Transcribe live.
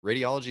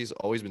radiology has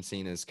always been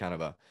seen as kind of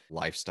a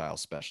lifestyle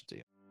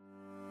specialty.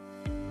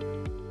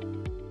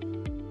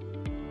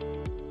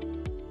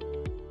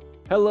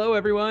 Hello,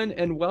 everyone,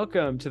 and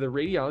welcome to the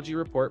Radiology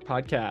Report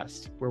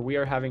podcast, where we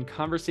are having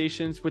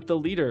conversations with the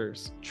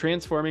leaders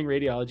transforming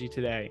radiology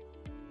today.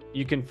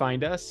 You can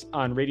find us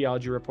on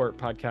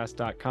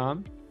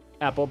radiologyreportpodcast.com,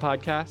 Apple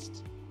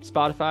Podcasts,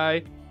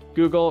 Spotify,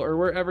 Google, or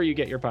wherever you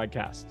get your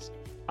podcasts.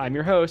 I'm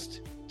your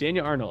host,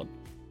 Daniel Arnold.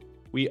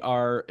 We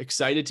are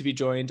excited to be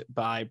joined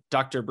by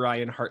Dr.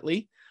 Bryan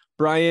Hartley.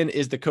 Bryan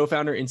is the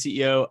co-founder and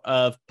CEO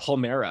of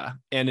Pulmera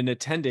and an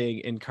attending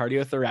in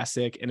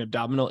cardiothoracic and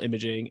abdominal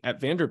imaging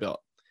at Vanderbilt.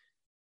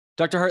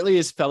 Dr. Hartley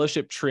is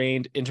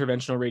fellowship-trained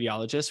interventional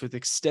radiologist with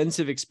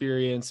extensive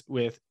experience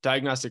with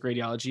diagnostic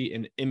radiology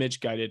and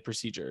image-guided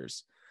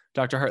procedures.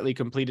 Dr. Hartley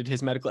completed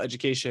his medical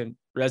education,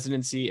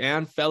 residency,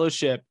 and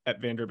fellowship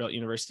at Vanderbilt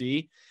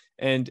University,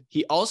 and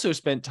he also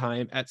spent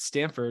time at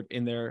Stanford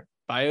in their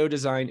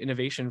Biodesign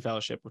Innovation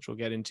Fellowship, which we'll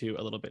get into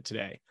a little bit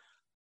today.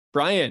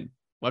 Bryan,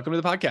 welcome to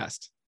the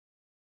podcast.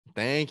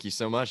 Thank you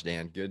so much,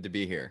 Dan. Good to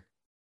be here.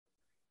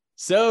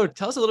 So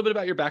tell us a little bit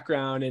about your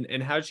background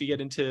and how did you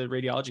get into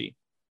radiology?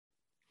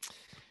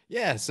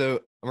 Yeah, so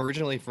I'm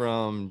originally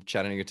from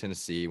Chattanooga,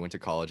 Tennessee, went to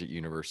college at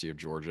University of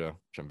Georgia,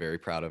 which I'm very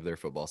proud of their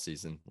football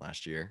season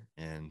last year.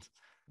 And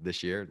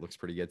this year, it looks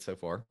pretty good so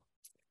far.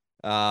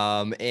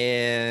 Always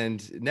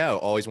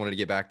wanted to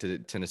get back to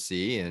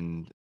Tennessee,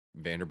 and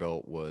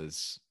Vanderbilt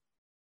was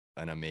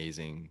an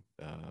amazing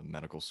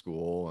medical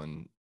school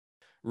and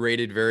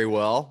rated very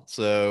well.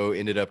 So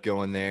ended up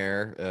going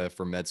there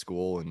for med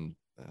school and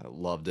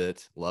loved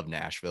it. Loved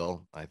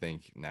Nashville. I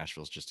think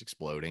Nashville's just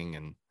exploding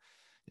and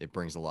it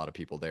brings a lot of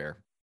people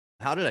there.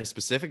 How did I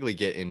specifically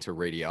get into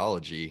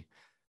radiology?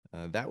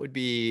 That would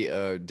be,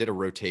 did a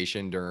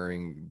rotation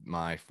during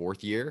my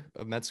 4th year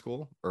of med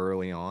school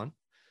early on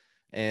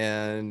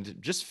and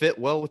just fit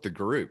well with the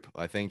group.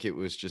 I think it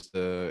was just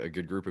a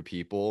good group of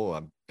people.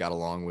 I got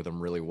along with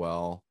them really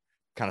well,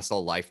 kind of saw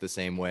life the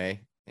same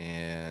way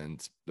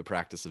and the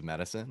practice of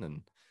medicine,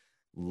 and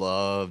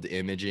loved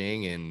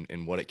imaging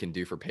and what it can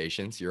do for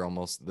patients. You're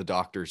almost the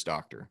doctor's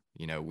doctor.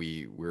 You know,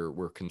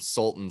 we're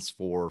consultants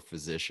for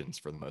physicians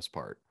for the most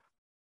part.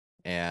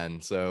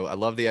 And so I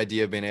love the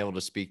idea of being able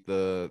to speak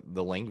the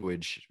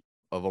language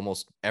of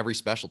almost every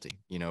specialty,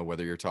 you know,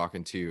 whether you're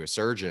talking to a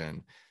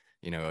surgeon,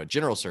 you know, a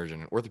general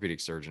surgeon, an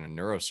orthopedic surgeon, a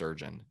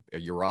neurosurgeon, a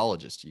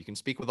urologist, you can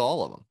speak with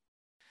all of them.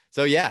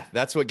 So yeah,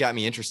 that's what got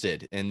me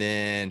interested, and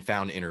then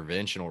found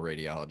interventional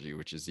radiology,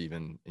 which is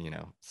even, you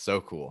know,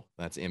 so cool.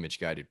 That's image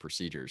guided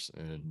procedures,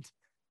 and,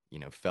 you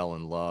know, fell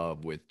in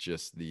love with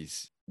just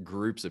these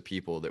groups of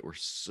people that were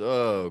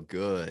so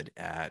good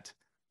at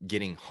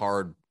getting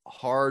hard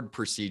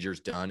procedures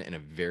done in a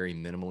very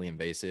minimally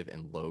invasive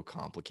and low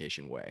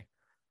complication way.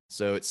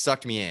 So it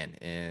sucked me in,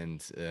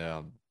 and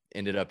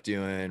ended up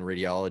doing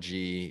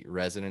radiology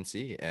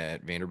residency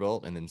at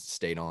Vanderbilt, and then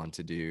stayed on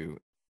to do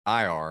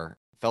IR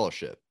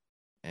fellowship.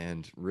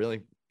 And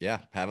really, yeah,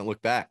 haven't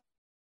looked back.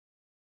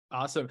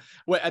 Awesome.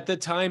 Well, at the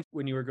time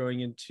when you were going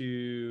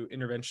into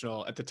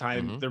interventional, at the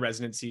time the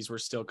residencies were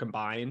still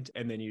combined,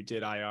 and then you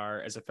did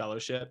IR as a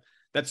fellowship.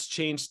 That's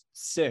changed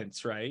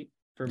since, right?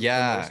 For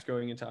most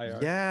going into IR.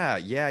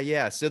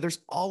 Yeah. So there's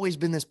always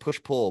been this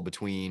push-pull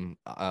between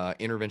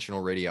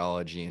interventional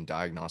radiology and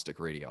diagnostic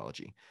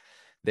radiology.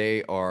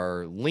 They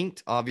are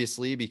linked,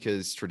 obviously,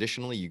 because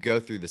traditionally you go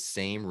through the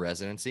same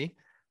residency,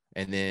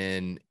 and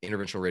then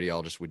interventional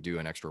radiologists would do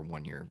an extra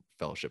 1-year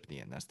fellowship at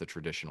the end. That's the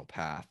traditional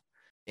path.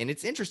 And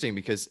it's interesting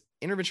because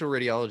interventional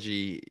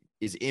radiology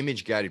is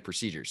image-guided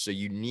procedures. So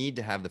you need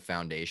to have the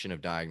foundation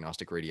of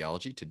diagnostic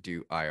radiology to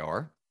do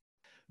IR.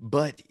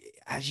 But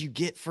as you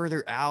get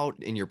further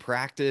out in your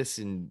practice,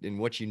 and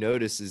what you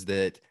notice is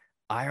that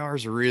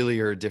IRs really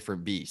are a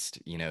different beast.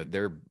 You know,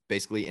 they're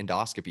basically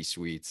endoscopy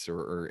suites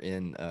or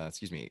in,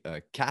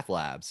 cath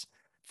labs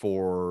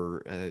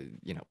for,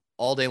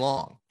 all day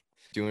long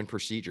doing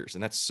procedures.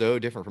 And that's so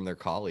different from their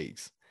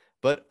colleagues.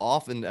 But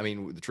often, I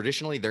mean,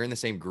 traditionally, they're in the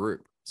same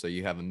group. So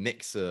you have a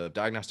mix of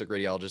diagnostic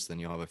radiologists, then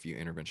you'll have a few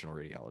interventional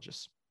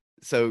radiologists.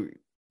 So,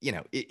 you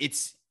know,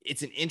 it's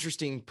an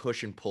interesting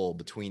push and pull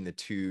between the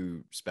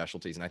two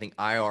specialties. And I think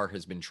IR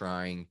has been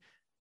trying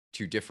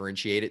to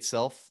differentiate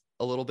itself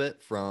a little bit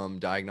from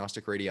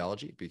diagnostic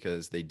radiology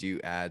because they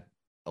do add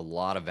a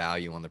lot of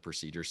value on the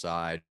procedure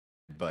side,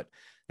 but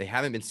they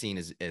haven't been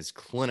seen as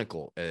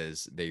clinical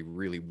as they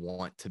really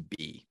want to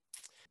be.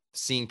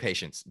 Seeing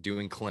patients,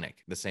 doing clinic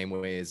the same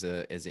way as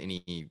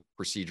any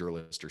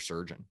proceduralist or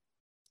surgeon.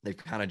 They've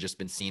kind of just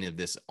been seen as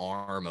this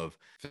arm of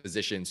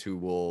physicians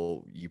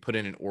who you put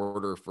in an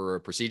order for a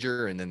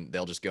procedure and then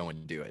they'll just go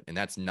and do it. And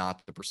that's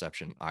not the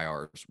perception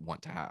IRs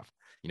want to have.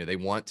 You know, they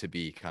want to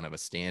be kind of a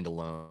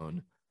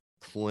standalone,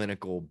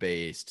 clinical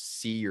based,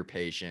 see your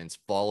patients,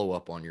 follow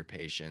up on your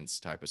patients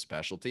type of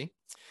specialty.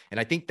 And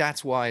I think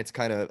that's why it's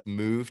kind of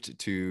moved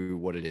to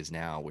what it is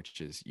now, which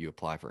is you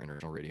apply for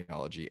interventional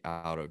radiology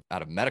out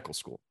of medical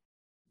school,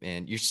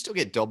 and you still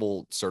get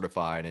double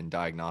certified in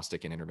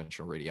diagnostic and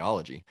interventional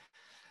radiology,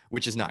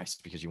 which is nice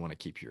because you want to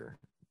keep your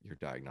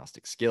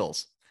diagnostic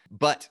skills.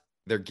 But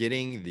they're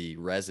getting the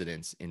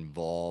residents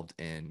involved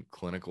in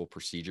clinical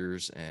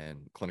procedures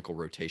and clinical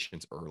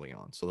rotations early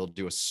on. So they'll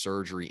do a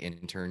surgery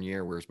intern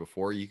year, whereas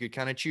before you could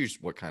kind of choose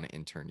what kind of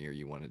intern year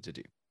you wanted to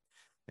do.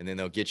 And then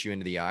they'll get you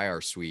into the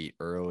IR suite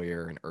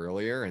earlier and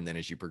earlier. And then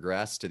as you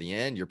progress to the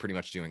end, you're pretty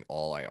much doing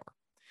all IR.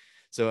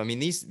 So, I mean,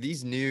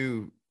 these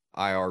new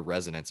IR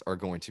residents are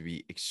going to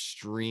be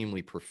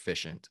extremely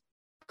proficient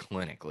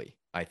clinically,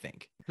 I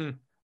think.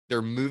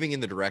 They're moving in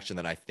the direction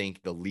that I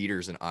think the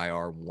leaders in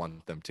IR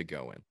want them to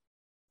go in.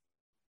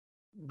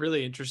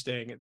 Really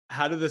interesting.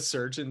 How do the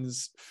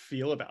surgeons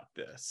feel about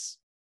this?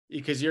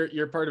 Because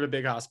you're part of a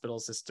big hospital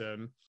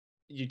system.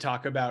 You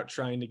talk about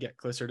trying to get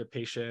closer to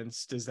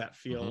patients. Does that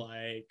feel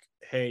like,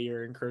 hey,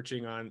 you're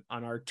encroaching on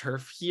our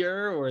turf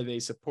here, or are they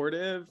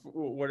supportive?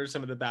 What are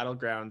some of the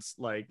battlegrounds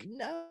like?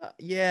 No,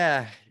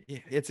 yeah,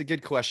 it's a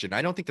good question.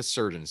 I don't think the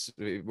surgeons,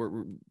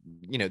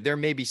 there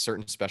may be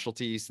certain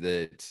specialties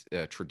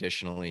that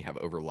traditionally have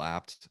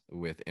overlapped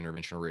with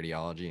interventional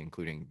radiology,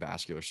 including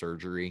vascular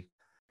surgery,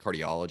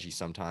 cardiology.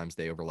 Sometimes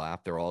they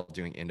overlap. They're all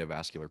doing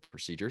endovascular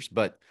procedures,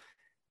 but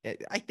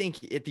I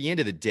think at the end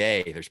of the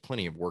day, there's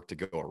plenty of work to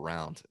go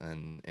around,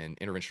 and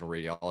interventional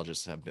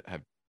radiologists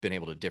have been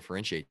able to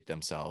differentiate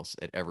themselves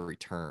at every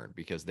turn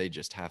because they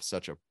just have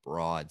such a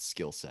broad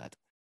skill set.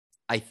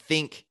 I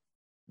think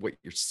what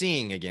you're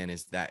seeing again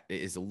is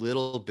a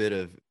little bit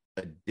of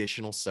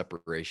additional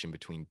separation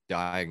between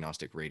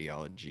diagnostic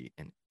radiology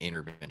and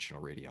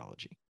interventional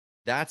radiology.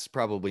 That's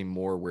probably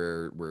more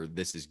where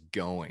this is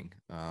going.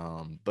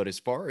 But as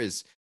far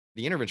as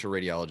the interventional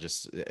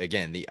radiologists,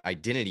 again, the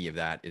identity of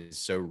that is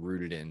so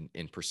rooted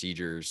in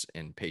procedures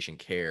and patient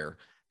care.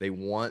 They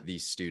want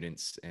these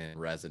students and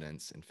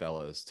residents and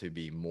fellows to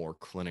be more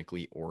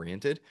clinically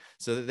oriented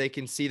so that they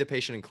can see the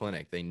patient in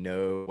clinic. They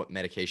know what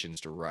medications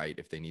to write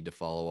if they need to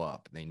follow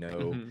up. They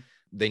know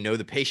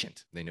the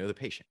patient. They know the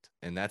patient.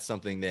 And that's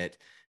something that,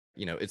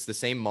 it's the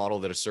same model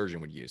that a surgeon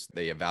would use.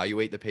 They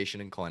evaluate the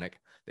patient in clinic.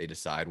 They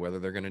decide whether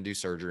they're going to do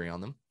surgery on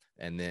them.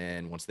 And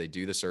then once they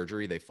do the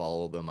surgery, they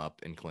follow them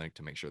up in clinic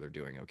to make sure they're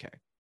doing okay.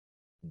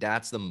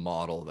 That's the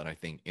model that I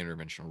think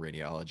interventional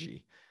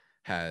radiology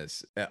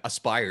has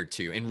aspired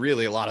to. And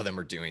really, a lot of them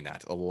are doing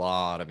that. A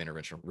lot of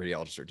interventional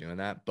radiologists are doing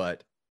that.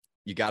 But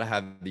you got to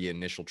have the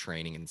initial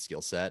training and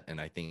skill set. And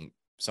I think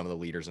some of the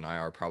leaders in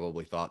IR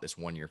probably thought this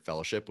 1-year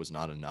fellowship was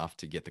not enough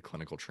to get the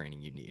clinical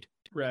training you need.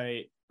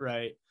 Right.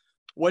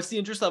 What's the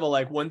interest level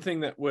like? One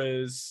thing that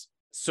was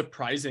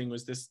surprising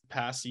was this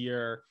past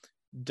year,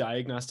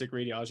 diagnostic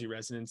radiology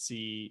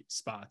residency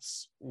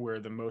spots were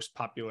the most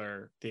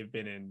popular they've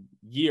been in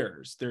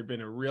years. There'd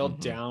been a real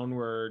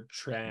downward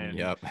trend.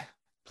 Yep.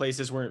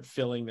 Places weren't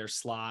filling their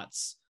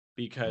slots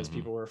because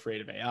people were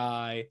afraid of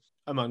AI,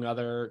 among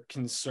other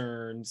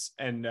concerns.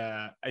 And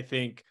I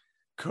think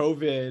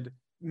COVID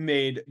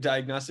made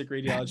diagnostic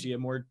radiology a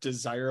more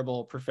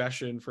desirable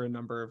profession for a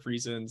number of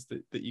reasons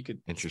that you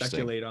could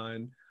speculate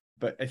on.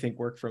 But I think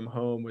work from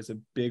home was a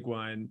big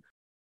one.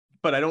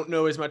 But I don't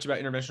know as much about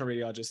interventional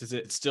radiologists. Is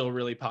it still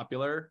really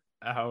popular?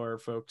 How are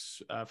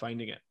folks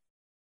finding it?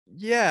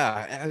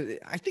 Yeah,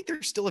 I think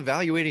they're still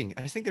evaluating.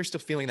 I think they're still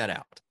feeling that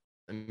out.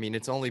 I mean,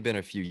 it's only been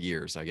a few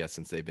years, I guess,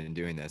 since they've been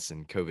doing this,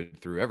 and COVID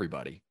threw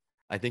everybody.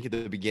 I think at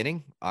the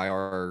beginning,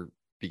 IR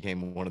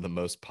became one of the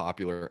most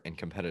popular and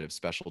competitive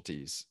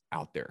specialties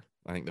out there.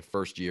 I think the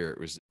first year it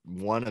was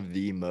one of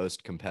the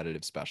most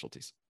competitive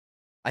specialties.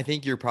 I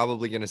think you're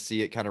probably going to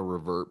see it kind of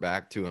revert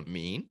back to a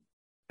mean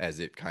as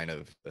it kind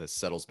of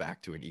settles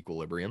back to an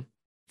equilibrium.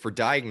 For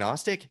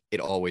diagnostic, a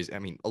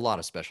lot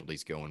of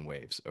specialties go in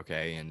waves,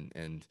 okay?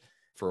 And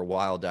for a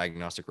while,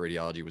 diagnostic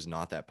radiology was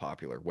not that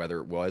popular, whether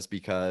it was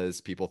because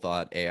people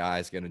thought AI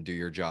is going to do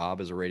your job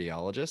as a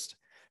radiologist.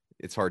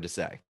 It's hard to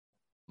say.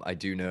 I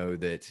do know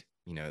that,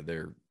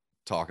 they're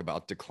talk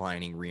about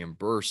declining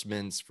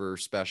reimbursements for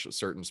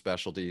certain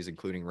specialties,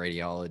 including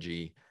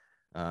radiology.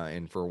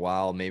 And for a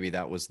while, maybe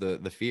that was the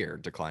fear,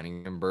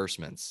 declining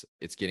reimbursements.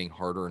 It's getting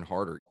harder and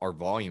harder. Our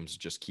volumes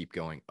just keep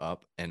going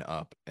up and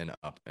up and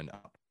up and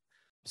up.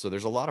 So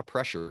there's a lot of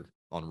pressure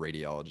on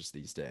radiologists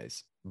these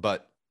days.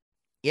 But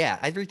yeah,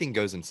 everything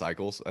goes in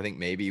cycles. I think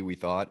maybe we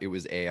thought it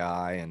was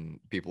AI and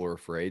people were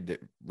afraid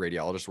that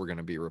radiologists were going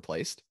to be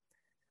replaced.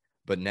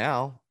 But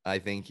now I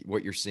think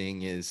what you're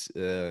seeing is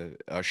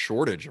a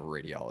shortage of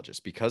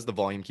radiologists because the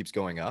volume keeps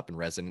going up and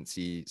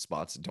residency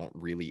spots don't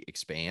really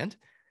expand.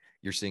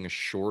 You're seeing a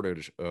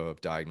shortage of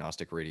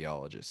diagnostic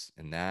radiologists,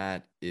 and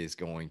that is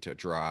going to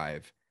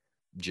drive,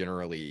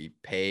 generally,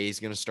 pay is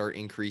going to start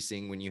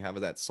increasing when you have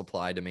that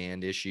supply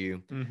demand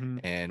issue.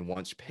 And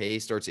once pay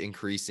starts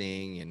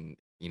increasing and,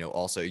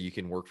 also you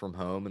can work from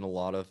home in a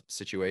lot of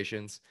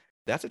situations,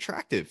 that's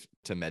attractive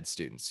to med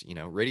students.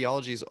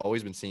 Radiology has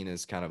always been seen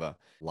as kind of a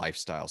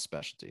lifestyle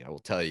specialty. I will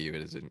tell you,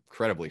 it is an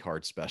incredibly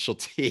hard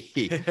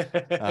specialty.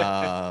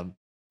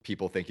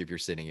 People think if you're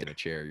sitting in a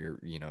chair,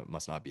 it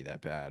must not be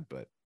that bad,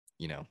 but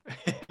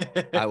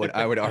I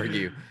would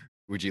argue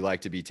Would you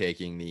like to be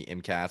taking the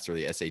MCATs or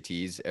the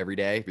SATs every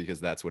day? Because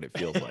that's what it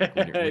feels like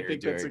when you're I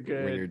think that's a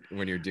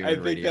when you're I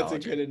doing think that's a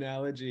radiology. good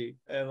analogy.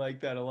 I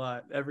like that a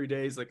lot. Every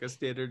day is like a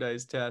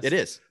standardized test. It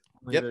is.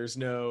 Only Yep.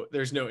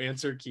 there's no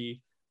answer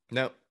key.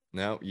 No,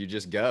 no, you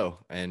just go,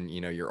 and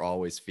you're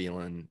always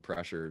feeling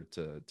pressure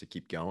to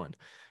keep going.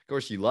 Of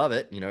course, you love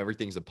it.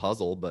 Everything's a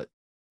puzzle, but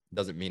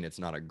doesn't mean it's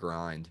not a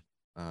grind.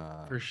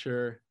 For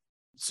sure.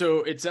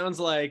 So it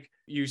sounds like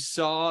you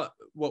saw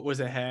what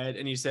was ahead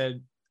and you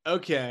said,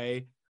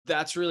 okay,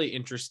 that's really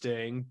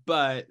interesting,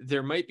 but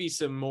there might be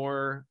some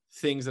more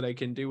things that I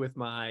can do with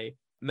my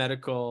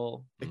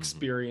medical Mhm,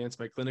 experience,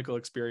 my clinical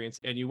experience.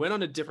 And you went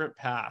on a different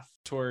path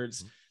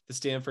towards mhm, the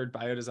Stanford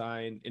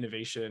Biodesign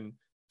Innovation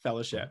mhm.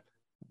 Fellowship.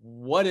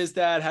 What is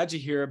that? How'd you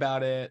hear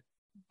about it?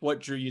 What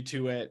drew you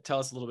to it? Tell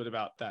us a little bit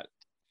about that.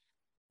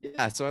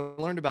 Yeah, so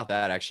I learned about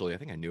that actually. I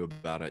think I knew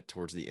about it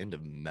towards the end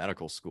of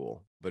medical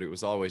school, but it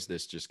was always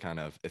this just kind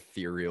of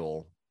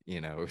ethereal,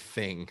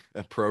 thing,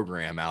 a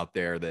program out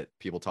there that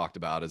people talked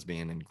about as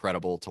being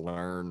incredible to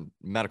learn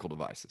medical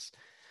devices.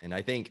 And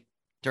I think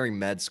during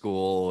med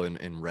school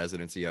and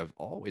residency, I've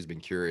always been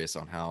curious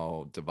on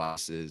how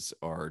devices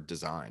are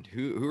designed.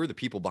 Who are the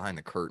people behind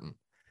the curtain?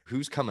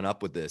 Who's coming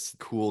up with this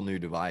cool new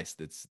device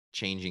that's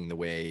changing the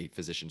way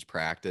physicians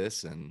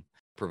practice and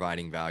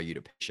providing value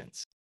to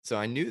patients? So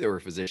I knew there were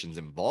physicians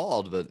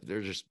involved, but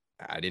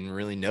I didn't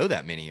really know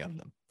that many of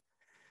them.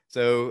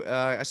 So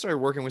I started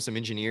working with some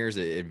engineers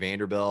at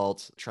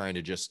Vanderbilt, trying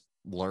to just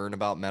learn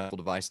about medical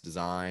device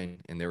design.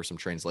 And there were some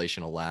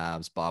translational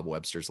labs, Bob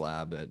Webster's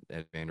lab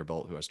at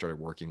Vanderbilt, who I started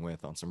working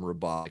with on some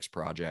robotics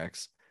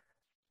projects,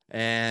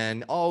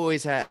 and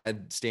always had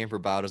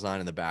Stanford Biodesign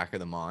in the back of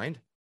the mind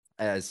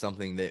as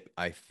something that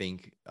I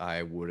think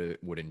I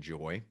would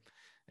enjoy.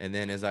 And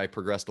then as I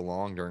progressed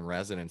along during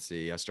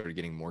residency, I started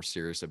getting more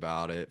serious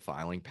about it,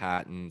 filing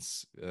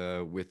patents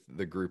with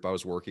the group I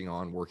was working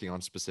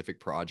on specific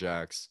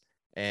projects,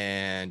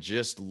 and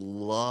just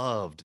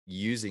loved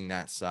using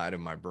that side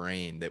of my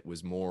brain that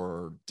was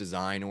more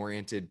design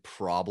oriented,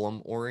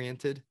 problem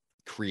oriented,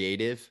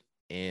 creative,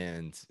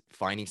 and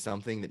finding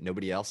something that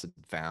nobody else had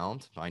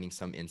found, finding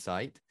some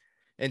insight.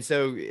 And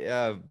so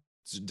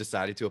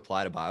decided to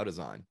apply to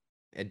biodesign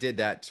and did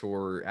that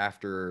tour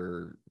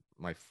after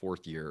my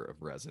fourth year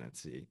of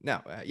residency.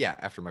 No, yeah,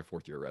 after my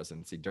fourth year of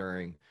residency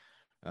during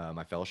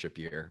my fellowship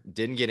year.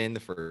 Didn't get in the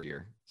first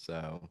year.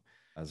 So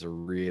it was a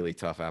really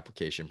tough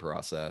application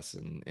process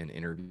and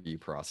interview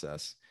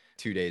process.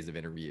 2 days of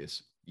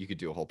interviews. You could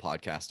do a whole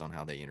podcast on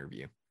how they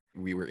interview.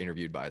 We were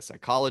interviewed by a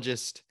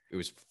psychologist. It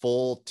was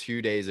full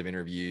 2 days of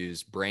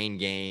interviews, brain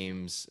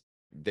games.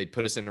 They'd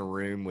put us in a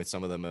room with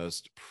some of the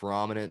most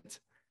prominent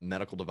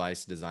medical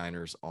device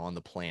designers on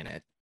the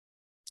planet,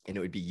 and it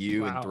would be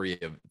you and Wow.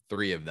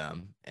 three of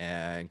them,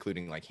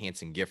 including like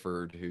Hanson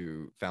Gifford,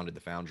 who founded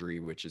the Foundry,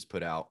 which has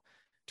put out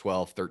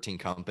 12, 13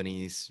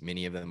 companies,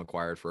 many of them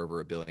acquired for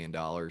over $1 billion.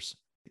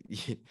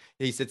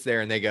 He sits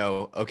there and they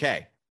go,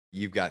 okay,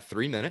 you've got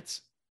 3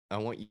 minutes. I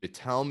want you to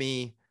tell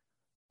me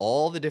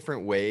all the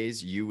different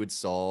ways you would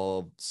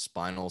solve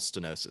spinal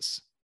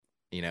stenosis.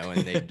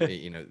 And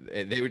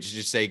they would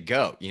just say,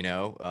 go,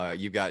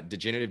 you've got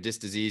degenerative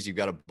disc disease, you've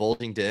got a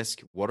bulging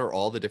disc. What are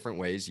all the different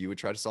ways you would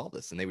try to solve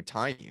this? And they would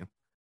time you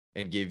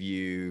and give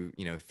you,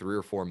 3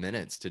 or 4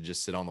 minutes to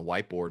just sit on the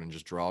whiteboard and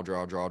just draw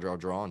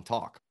and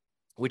talk,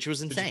 which was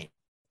Did you insane.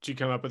 did you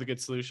come up with a good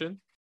solution?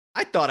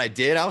 I thought I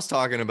did. I was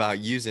talking about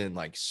using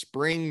like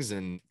springs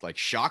and like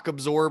shock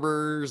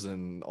absorbers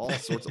and all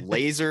sorts of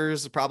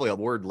lasers. Probably a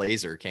word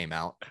laser came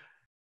out.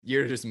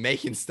 You're just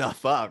making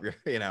stuff up,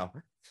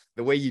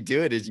 The way you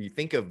do it is you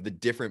think of the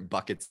different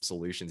buckets of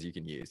solutions you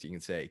can use. You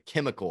can say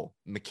chemical,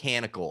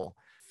 mechanical,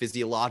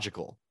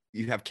 physiological.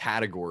 You have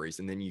categories,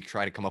 and then you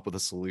try to come up with a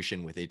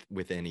solution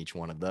within each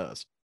one of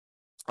those.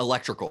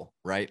 Electrical,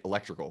 right?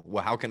 Electrical.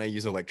 Well, how can I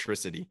use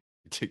electricity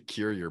to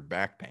cure your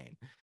back pain?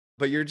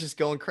 But you're just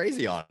going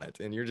crazy on it,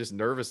 and you're just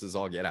nervous as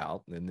all get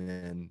out. And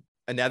then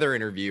another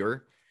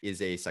interviewer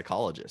is a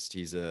psychologist.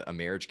 He's a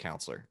marriage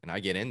counselor, and I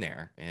get in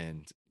there,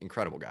 and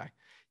incredible guy.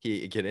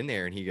 He get in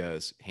there and he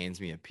goes, hands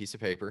me a piece of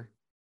paper,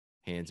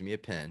 hands me a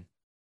pen, and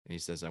he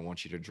says, I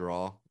want you to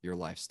draw your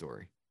life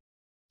story.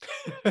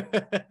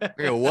 I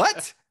go,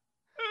 what?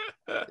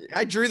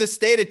 I drew the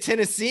state of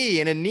Tennessee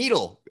in a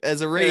needle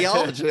as a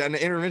radiologist and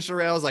an interventional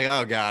radiologist. I was like,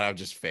 oh God, I've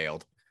just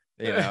failed.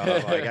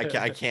 I'm like,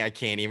 I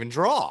can't even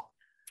draw.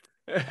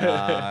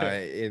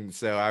 And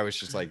so I was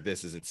just like,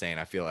 this is insane.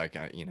 I feel like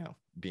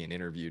being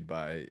interviewed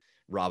by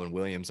Robin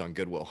Williams on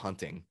Good Will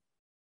Hunting.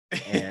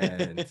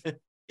 And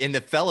in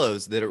the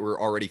fellows that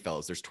were already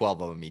fellows, there's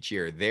 12 of them each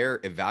year. They're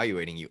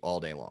evaluating you all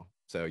day long.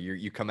 So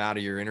you come out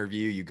of your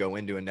interview, you go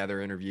into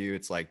another interview.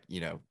 It's like,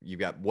 you've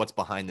got what's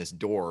behind this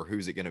door.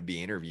 Who's it going to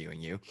be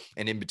interviewing you?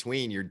 And in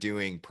between, you're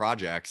doing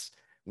projects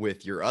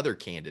with your other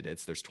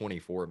candidates. There's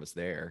 24 of us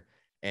there,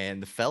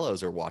 and the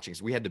fellows are watching.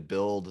 So we had to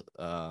build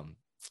a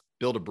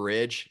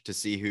bridge to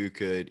see who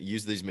could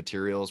use these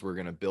materials. We're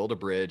going to build a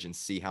bridge and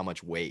see how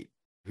much weight,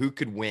 who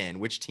could win,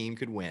 which team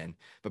could win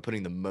by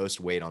putting the most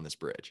weight on this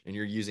bridge. And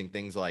you're using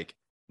things like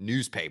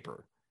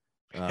newspaper,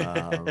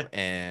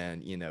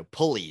 and,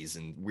 pulleys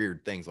and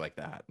weird things like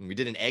that. And we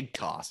did an egg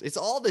toss. It's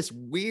all this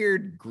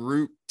weird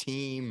group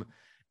team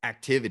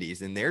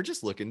activities. And they're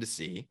just looking to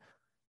see,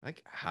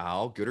 like,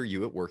 how good are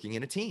you at working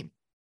in a team?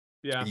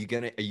 Yeah. Are you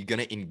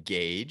gonna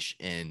engage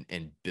and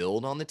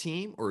build on the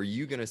team, or are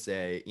you gonna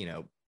say,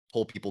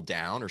 pull people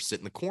down or sit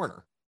in the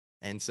corner?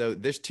 And so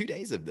there's 2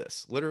 days of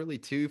this, literally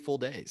 2 full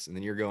days, and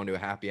then you're going to a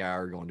happy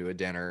hour, going to a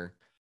dinner,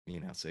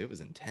 so it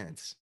was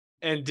intense.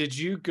 And did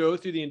you go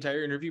through the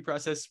entire interview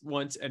process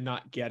once and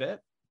not get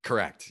it?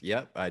 Correct.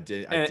 Yep, I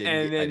did. I And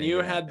then didn't you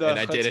get that, had the and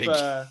I did it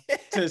chutzpah again.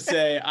 to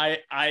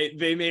say,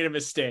 they made a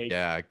mistake.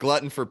 Yeah,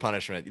 glutton for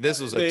punishment.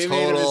 This was a They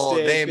made a total.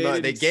 mistake. They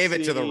They didn't gave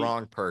it to the see.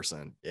 wrong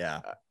person.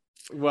 Yeah.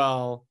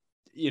 Well,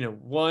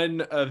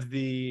 one of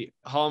the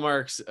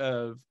hallmarks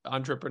of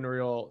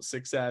entrepreneurial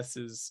success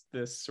is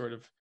this sort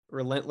of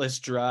relentless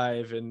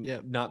drive and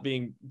Yep. not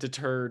being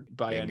deterred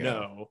by a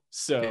no.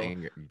 So,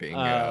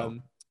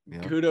 Bingo.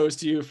 Yep. kudos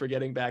to you for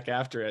getting back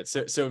after it.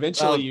 So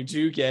eventually you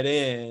do get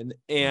in.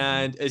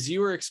 And as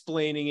you were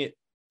explaining it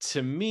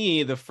to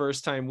me the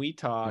first time we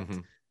talked,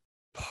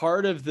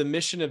 part of the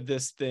mission of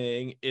this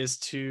thing is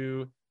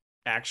to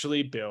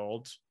actually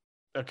build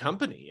a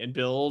company and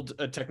build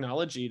a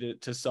technology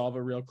to solve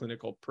a real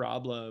clinical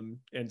problem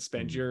and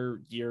spend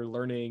your year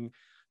learning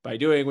by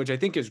doing, which I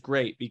think is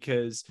great,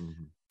 because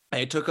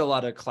I took a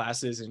lot of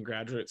classes in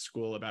graduate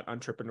school about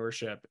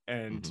entrepreneurship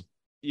and,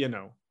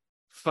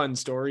 fun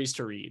stories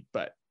to read,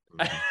 but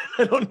I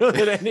don't know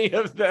that any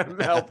of them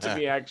helped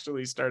me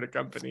actually start a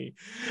company.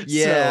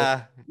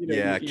 Yeah. So,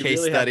 yeah. you Case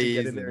really have to get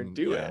studies in there and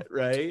do it.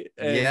 Right.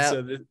 And yeah.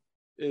 so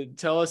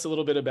tell us a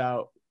little bit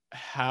about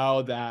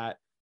how that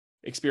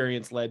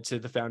experience led to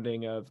the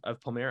founding of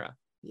Palmera.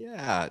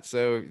 Yeah.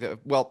 So,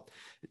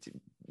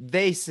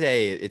 they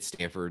say at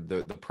Stanford,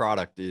 the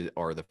product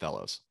are the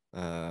fellows.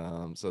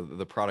 So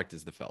the product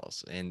is the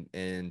fellows.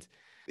 And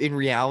in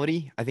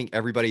reality, I think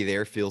everybody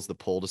there feels the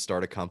pull to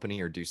start a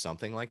company or do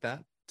something like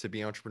that, to be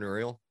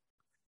entrepreneurial.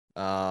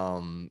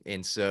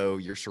 And so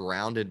you're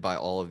surrounded by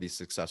all of these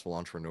successful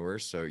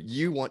entrepreneurs. So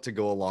you want to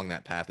go along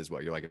that path as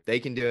well. You're like, if they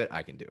can do it,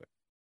 I can do it.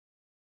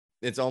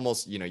 It's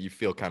almost, you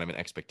feel kind of an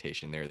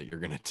expectation there that you're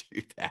going to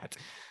do that.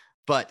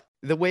 But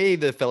the way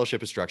the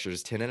fellowship is structured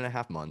is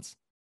 10.5 months.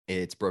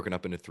 It's broken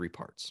up into 3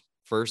 parts.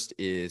 First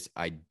is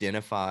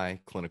identify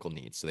clinical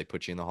needs. So they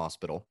put you in the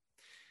hospital.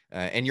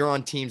 And you're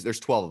on teams.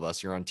 There's 12 of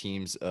us. You're on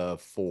teams of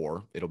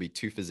 4. It'll be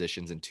 2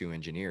 physicians and 2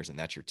 engineers, and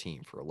that's your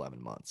team for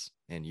 11 months.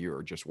 And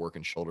you're just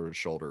working shoulder to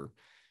shoulder,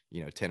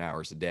 10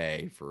 hours a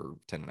day for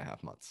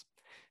 10.5 months.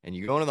 And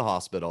you go into the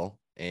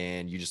hospital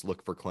and you just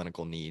look for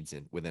clinical needs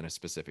within a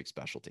specific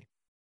specialty.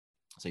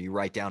 So you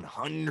write down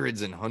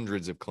hundreds and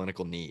hundreds of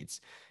clinical needs.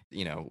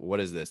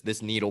 What is this?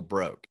 This needle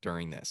broke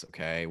during this.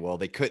 Okay. Well,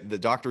 the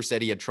doctor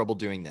said he had trouble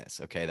doing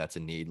this. Okay. That's a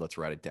need. Let's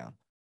write it down.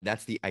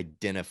 That's the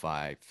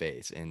identify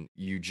phase. And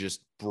you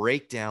just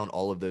break down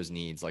all of those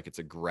needs like it's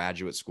a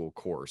graduate school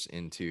course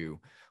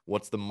into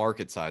what's the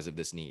market size of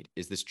this need?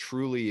 Is this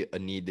truly a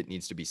need that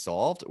needs to be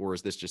solved, or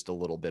is this just a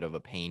little bit of a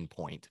pain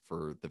point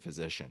for the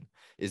physician?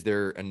 Is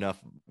there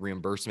enough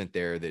reimbursement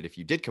there that if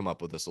you did come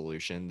up with a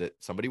solution that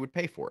somebody would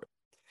pay for it?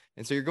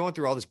 And so you're going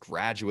through all this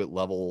graduate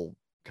level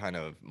kind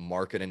of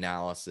market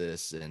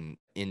analysis and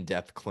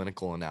in-depth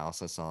clinical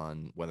analysis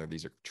on whether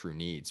these are true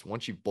needs.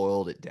 Once you've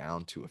boiled it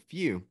down to a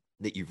few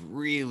that you've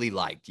really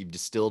liked, you've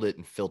distilled it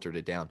and filtered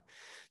it down,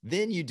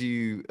 then you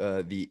do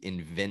the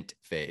invent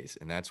phase.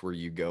 And that's where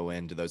you go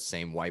into those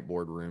same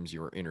whiteboard rooms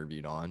you were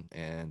interviewed on,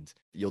 and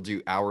you'll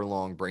do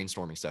hour-long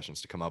brainstorming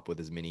sessions to come up with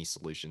as many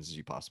solutions as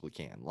you possibly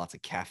can. Lots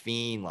of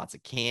caffeine, lots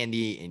of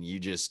candy, and you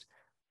just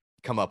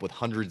come up with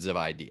hundreds of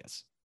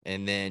ideas.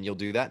 And then you'll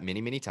do that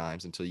many, many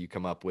times until you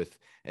come up with,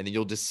 and then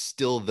you'll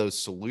distill those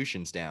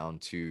solutions down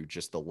to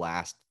just the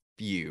last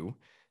few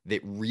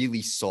that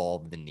really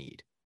solve the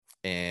need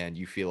and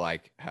you feel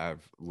like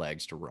have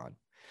legs to run.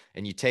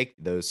 And you take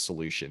those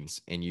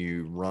solutions and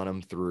you run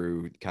them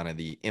through kind of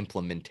the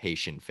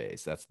implementation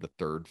phase. That's the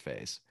 3rd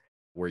phase,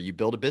 where you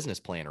build a business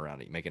plan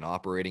around it. You make an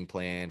operating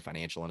plan,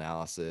 financial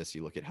analysis.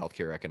 You look at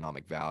healthcare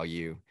economic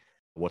value.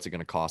 What's it going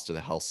to cost to the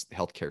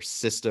healthcare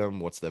system?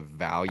 What's the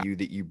value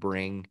that you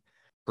bring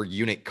per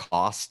unit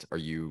cost? Are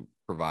you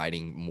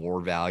providing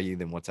more value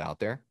than what's out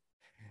there?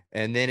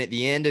 And then at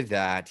the end of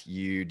that,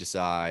 you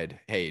decide,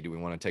 hey, do we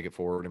want to take it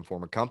forward and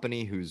form a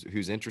company?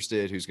 Who's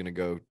interested? Who's going to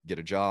go get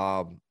a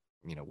job?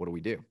 What do we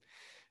do?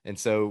 And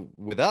so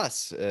with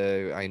us,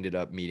 I ended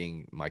up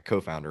meeting my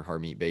co-founder,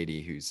 Harmeet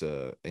Bedi, who's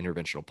an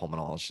interventional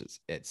pulmonologist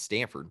at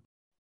Stanford.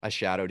 I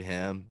shadowed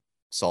him,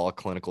 saw a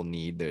clinical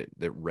need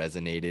that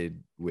resonated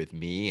with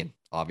me and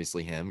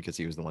obviously him because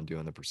he was the one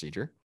doing the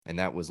procedure. And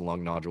that was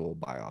lung nodule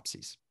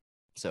biopsies.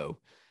 So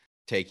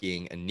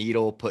taking a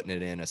needle, putting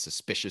it in a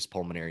suspicious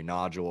pulmonary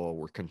nodule.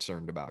 We're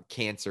concerned about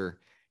cancer,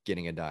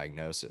 getting a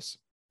diagnosis.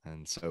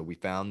 And so we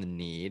found the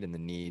need, and the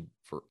need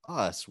for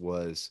us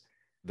was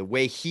the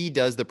way he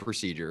does the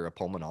procedure. A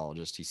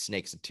pulmonologist, he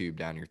snakes a tube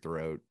down your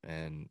throat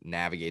and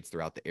navigates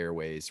throughout the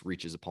airways,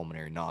 reaches a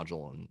pulmonary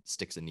nodule and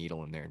sticks a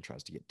needle in there and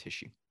tries to get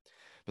tissue.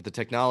 But the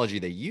technology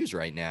they use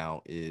right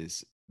now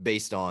is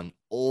based on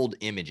old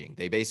imaging.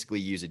 They basically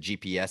use a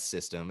GPS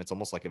system. It's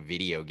almost like a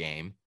video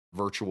game,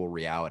 virtual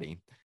reality.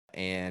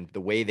 And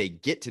the way they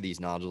get to these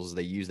nodules is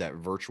they use that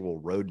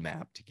virtual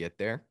roadmap to get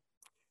there.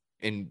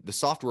 And the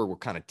software will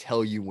kind of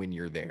tell you when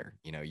you're there.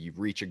 You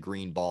reach a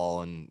green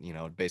ball, and,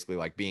 basically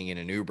like being in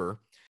an Uber,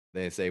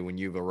 they say when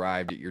you've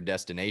arrived at your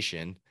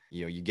destination,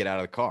 you get out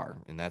of the car,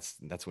 and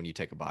that's when you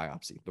take a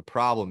biopsy. The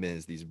problem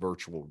is these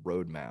virtual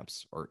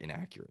roadmaps are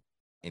inaccurate.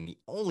 And the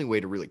only way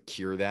to really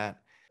cure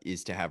that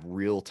is to have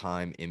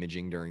real-time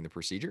imaging during the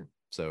procedure.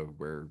 So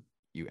where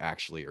you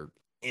actually are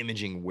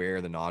imaging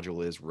where the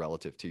nodule is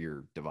relative to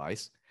your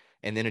device,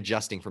 and then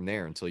adjusting from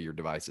there until your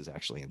device is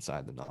actually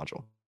inside the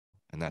nodule.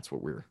 And that's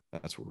what we're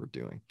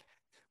doing.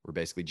 We're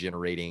basically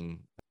generating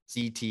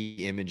CT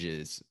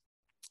images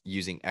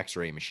using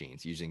X-ray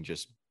machines, using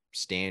just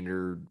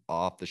standard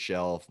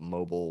off-the-shelf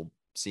mobile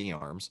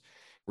C-arms.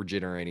 We're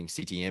generating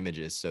CT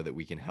images so that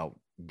we can help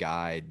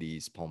guide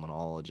these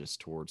pulmonologists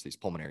towards these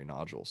pulmonary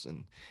nodules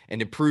and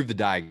improve the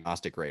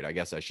diagnostic rate. I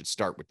guess I should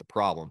start with the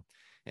problem,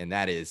 and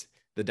that is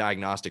the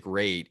diagnostic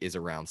rate is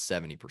around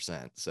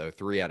 70%. So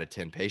 3 out of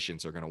 10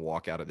 patients are going to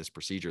walk out of this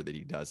procedure that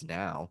he does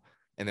now,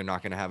 and they're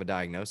not going to have a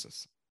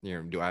diagnosis.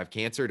 Do I have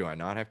cancer? Do I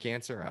not have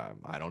cancer?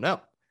 I don't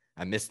know.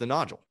 I missed the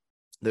nodule.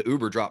 The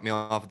Uber dropped me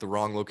off at the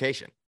wrong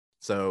location.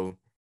 So,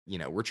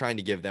 we're trying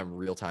to give them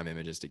real-time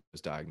images to get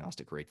those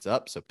diagnostic rates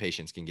up so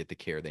patients can get the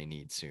care they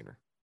need sooner.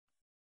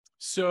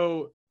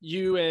 So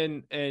you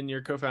and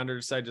your co-founder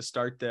decided to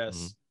start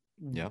this.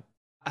 Mm-hmm. Yeah.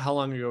 How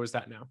long ago was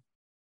that now?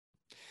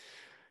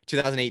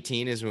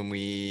 2018 is when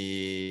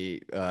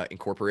we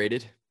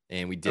incorporated,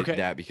 and we did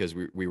that because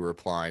we were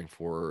applying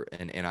for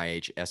an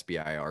NIH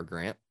SBIR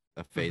grant,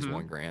 a phase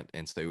 1 grant.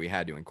 And so we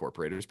had to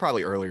incorporate. It was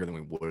probably earlier than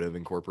we would have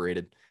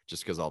incorporated,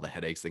 just because all the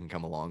headaches that can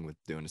come along with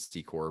doing a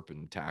C Corp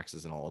and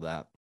taxes and all of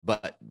that.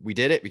 But we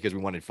did it because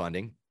we wanted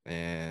funding,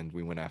 and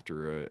we went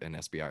after an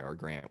SBIR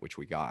grant, which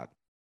we got.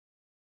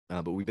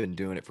 But we've been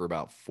doing it for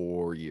about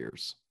 4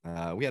 years.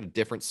 We had a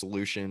different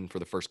solution for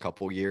the first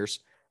couple of years,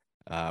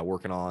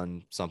 working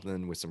on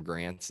something with some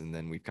grants, and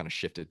then we've kind of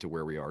shifted to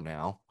where we are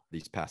now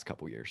these past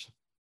couple of years.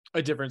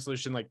 A different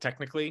solution, like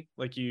technically,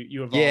 like you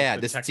evolved. Yeah,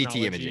 the this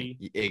technology. CT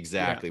imaging.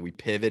 Exactly. Yeah. We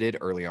pivoted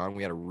early on.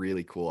 We had a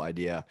really cool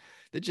idea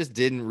that just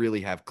didn't really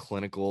have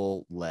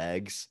clinical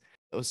legs.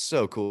 It was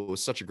so cool. It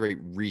was such a great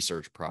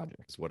research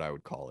project, is what I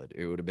would call it.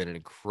 It would have been an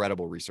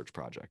incredible research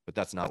project, but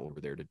that's not what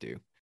we're there to do.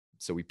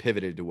 So we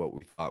pivoted to what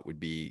we thought would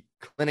be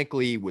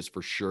clinically was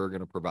for sure going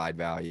to provide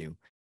value.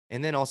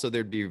 And then also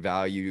there'd be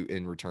value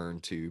in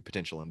return to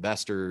potential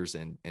investors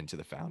and to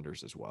the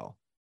founders as well.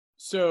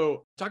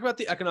 So talk about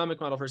the economic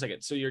model for a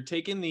second. So you're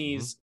taking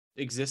these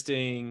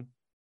existing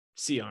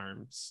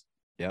C-arms,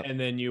 and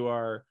then you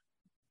are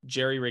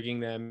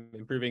jerry-rigging them,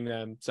 improving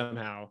them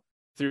somehow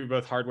through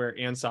both hardware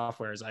and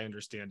software, as I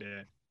understand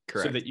it.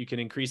 Correct. So that you can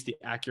increase the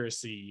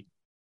accuracy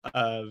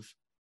of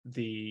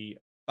the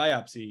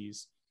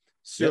biopsies.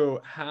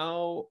 So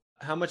how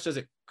much does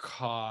it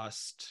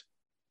cost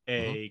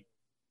a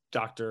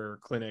doctor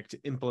clinic to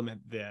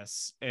implement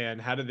this,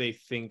 and how do they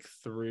think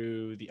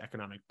through the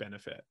economic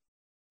benefit?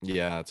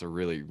 Yeah, it's a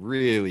really,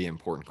 really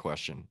important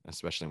question,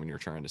 especially when you're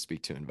trying to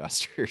speak to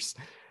investors.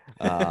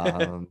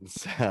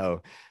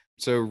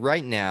 So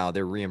right now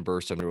they're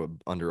reimbursed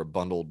under a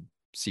bundled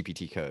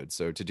CPT code.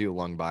 So to do a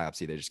lung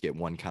biopsy, they just get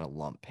one kind of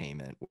lump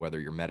payment, whether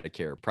you're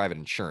Medicare or private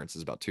insurance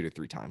is about 2 to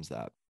 3 times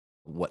that,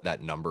 what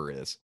that number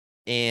is.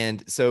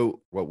 And so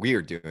what we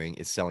are doing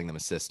is selling them a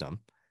system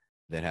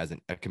that has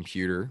a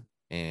computer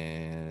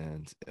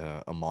and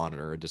a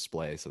monitor, a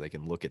display, so they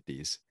can look at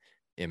these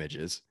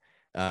images.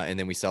 And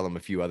then we sell them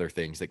a few other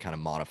things that kind of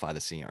modify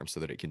the C-arm so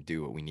that it can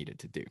do what we need it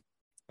to do,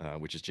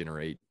 which is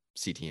generate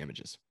CT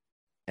images.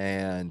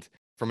 And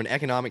from an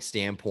economic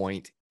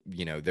standpoint,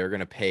 they're going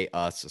to pay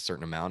us a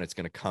certain amount. It's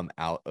going to come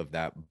out of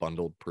that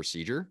bundled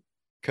procedure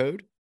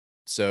code.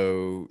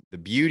 So the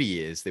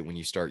beauty is that when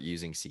you start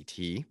using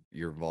CT,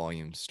 your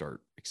volumes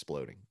start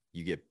exploding.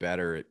 You get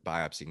better at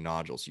biopsying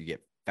nodules. You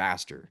get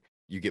faster.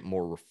 You get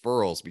more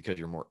referrals because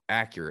you're more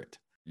accurate.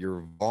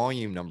 Your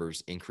volume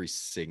numbers increase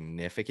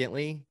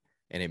significantly,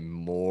 and it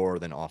more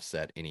than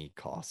offset any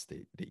cost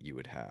that you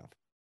would have.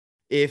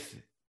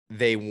 If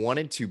they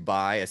wanted to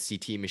buy a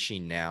CT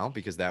machine now,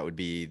 because that would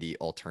be the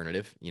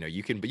alternative,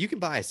 you can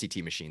buy a CT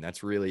machine.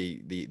 That's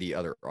really the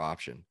other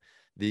option.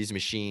 These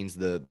machines,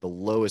 the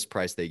lowest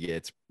price they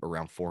get is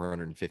around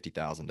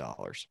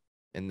 $450,000.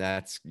 And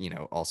that's,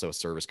 also a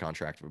service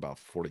contract of about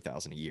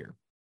 $40,000 a year.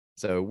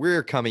 So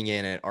we're coming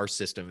in at, our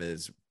system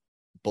is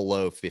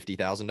below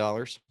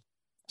 $50,000.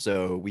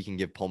 So we can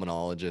give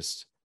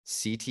pulmonologists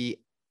CT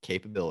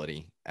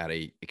capability at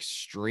a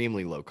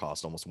extremely low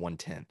cost, almost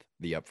 1/10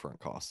 the upfront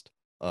cost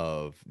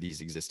of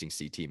these existing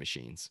CT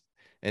machines.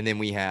 And then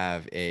we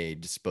have a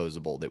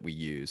disposable that we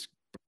use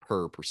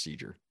per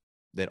procedure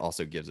that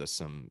also gives us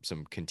some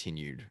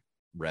continued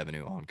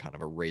revenue on kind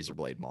of a razor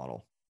blade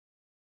model.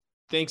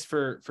 Thanks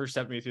for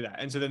stepping me through that.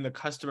 And so then the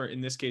customer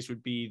in this case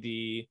would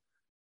be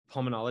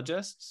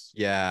pulmonologists?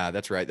 Yeah,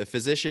 that's right. The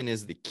physician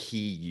is the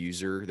key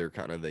user. They're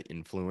kind of the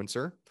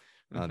influencer.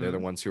 They're the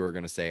Mm-hmm. ones who are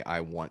going to say,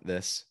 I want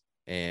this.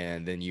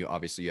 And then you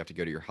obviously you have to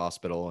go to your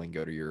hospital and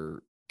go to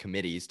your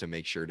committees to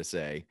make sure to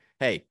say,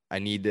 hey, I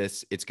need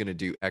this. It's going to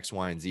do X,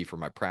 Y, and Z for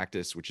my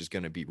practice, which is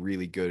going to be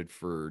really good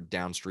for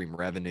downstream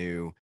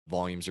revenue.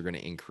 Volumes are going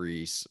to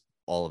increase,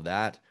 all of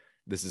that.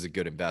 This is a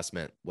good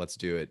investment. Let's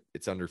do it.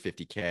 It's under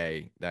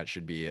 50K. That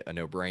should be a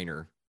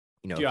no-brainer.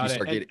 If you Got it.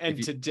 start getting,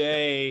 And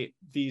today,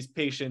 these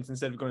patients,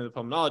 instead of going to the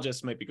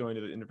pulmonologist, might be going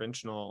to the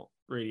interventional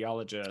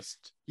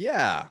radiologist.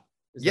 yeah.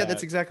 Yeah,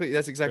 that's exactly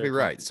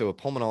right. So a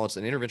pulmonologist,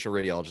 an interventional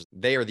radiologist,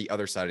 they are the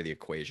other side of the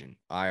equation.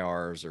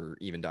 IRs or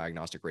even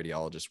diagnostic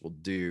radiologists will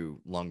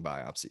do lung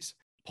biopsies.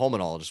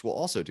 Pulmonologists will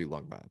also do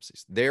lung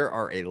biopsies. There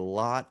are a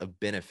lot of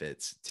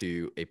benefits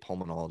to a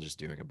pulmonologist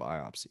doing a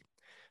biopsy.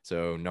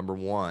 So number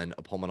one,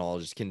 a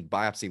pulmonologist can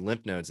biopsy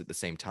lymph nodes at the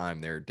same time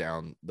they're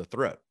down the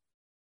throat.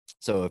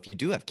 So if you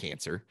do have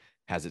cancer,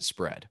 has it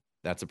spread?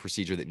 That's a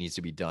procedure that needs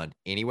to be done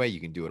anyway.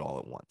 You can do it all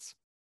at once.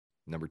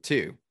 Number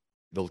two,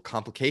 the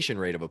complication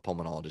rate of a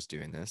pulmonologist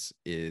doing this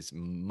is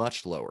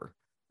much lower,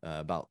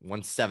 about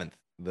 1/7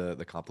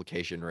 the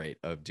complication rate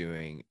of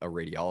doing a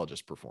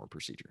radiologist performed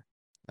procedure.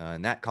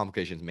 And that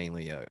complication is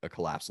mainly a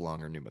collapsed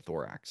lung or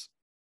pneumothorax.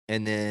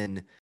 And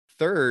then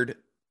third,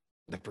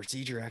 the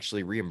procedure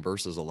actually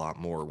reimburses a lot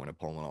more when a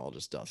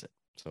pulmonologist does it.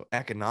 So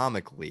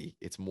economically,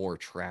 it's more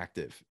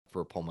attractive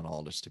for a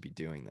pulmonologist to be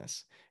doing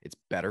this. It's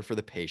better for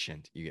the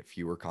patient. You get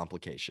fewer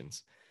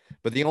complications.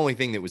 But the only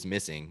thing that was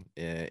missing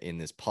in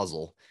this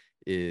puzzle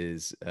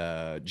is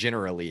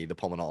generally the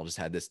pulmonologist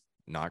had this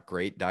not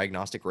great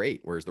diagnostic rate,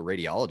 whereas the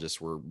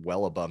radiologists were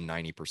well above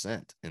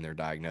 90% in their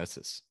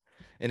diagnosis.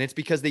 And it's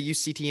because they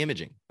use CT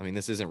imaging. I mean,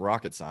 this isn't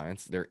rocket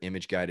science. They're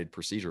image-guided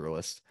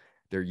proceduralists.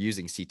 They're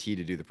using CT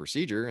to do the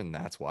procedure, and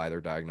that's why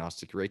their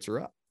diagnostic rates are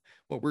up.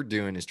 What we're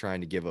doing is trying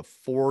to give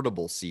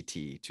affordable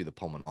CT to the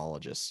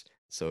pulmonologists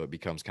so it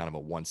becomes kind of a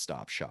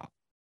one-stop shop.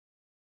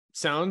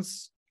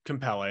 Sounds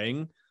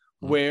compelling.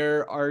 Mm-hmm.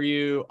 Where are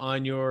you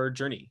on your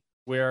journey?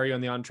 Where are you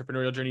on the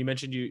entrepreneurial journey? You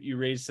mentioned you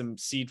raised some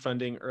seed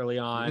funding early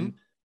on. Mm-hmm.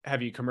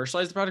 Have you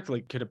commercialized the product?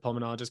 Like, could a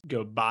pulmonologist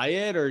go buy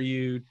it? Or are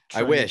you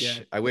I trying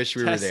to get wish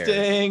we were there.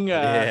 testing,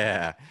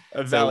 Yeah.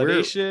 a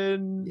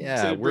validation?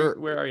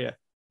 Where are you?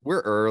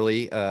 We're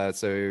early.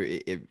 So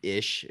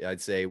ish,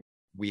 I'd say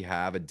we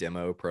have a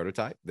demo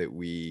prototype that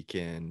we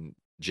can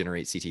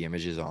generate CT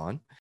images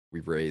on.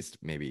 We've raised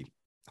maybe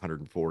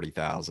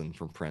 140,000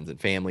 from friends and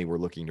family. We're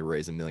looking to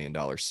raise $1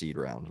 million seed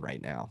round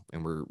right now.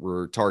 And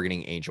we're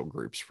targeting angel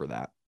groups for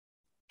that.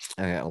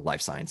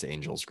 Life science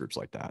angels, groups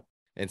like that.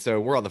 And so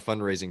we're on the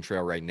fundraising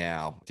trail right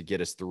now to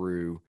get us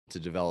through to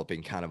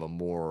developing kind of a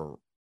more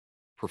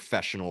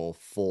professional,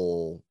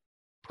 full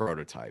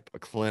prototype, a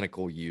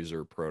clinical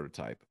user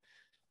prototype.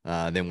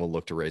 Then we'll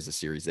look to raise a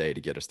Series A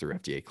to get us through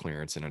FDA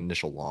clearance and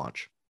initial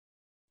launch.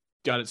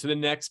 Got it. So the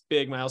next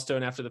big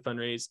milestone after the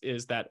fundraise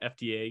is that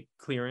FDA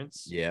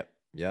clearance. Yep.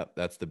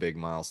 That's the big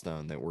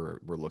milestone that we're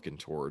looking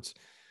towards,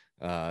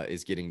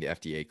 is getting the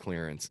FDA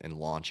clearance and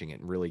launching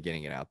it and really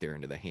getting it out there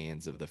into the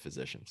hands of the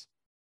physicians.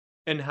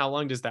 And how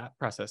long does that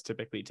process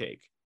typically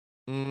take?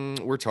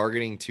 We're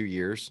targeting 2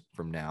 years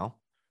from now.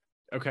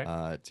 Okay.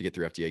 To get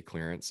through FDA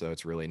clearance. So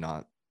it's really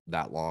not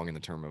that long in the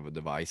term of a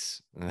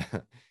device.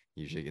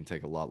 Usually it can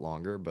take a lot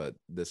longer, but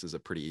this is a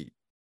pretty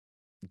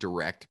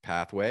direct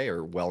pathway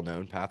or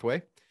well-known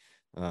pathway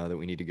that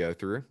we need to go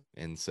through.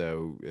 And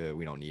so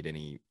we don't need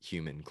any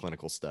human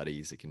clinical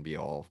studies. It can be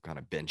all kind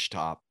of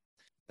benchtop,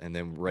 and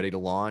then ready to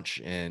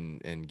launch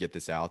and get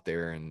this out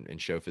there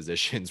and show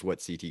physicians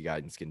what CT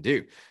guidance can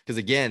do. Because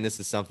again, this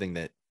is something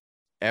that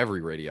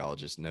every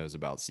radiologist knows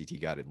about CT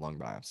guided lung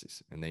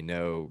biopsies. And they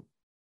know,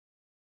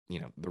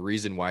 the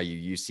reason why you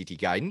use CT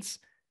guidance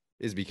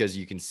is because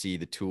you can see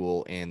the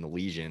tool and the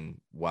lesion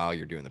while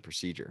you're doing the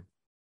procedure.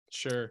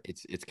 Sure.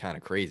 It's kind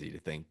of crazy to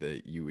think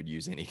that you would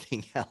use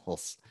anything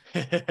else.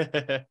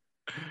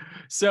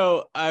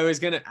 So I was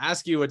going to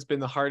ask you what's been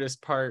the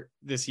hardest part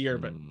this year,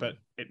 but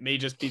it may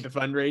just be the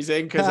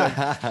fundraising, because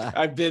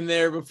I've been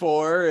there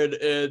before,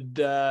 and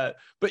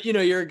but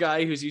you're a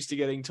guy who's used to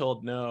getting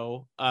told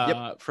no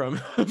from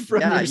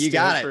yeah, your you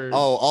got it.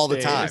 Oh, all the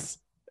days.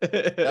 time.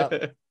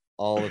 Yep.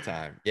 All the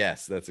time.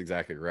 Yes, that's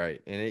exactly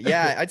right. And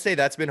I'd say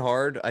that's been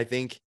hard. I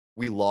think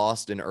we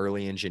lost an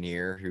early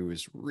engineer who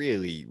was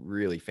really,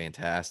 really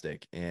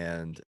fantastic.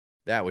 And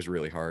that was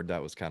really hard.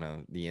 That was kind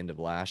of the end of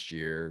last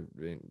year,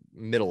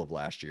 middle of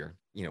last year.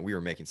 We were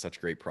making such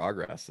great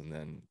progress. And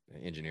then the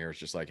engineer was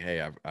just like,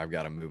 hey, I've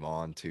got to move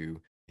on to,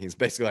 he's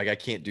basically like, I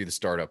can't do the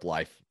startup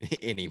life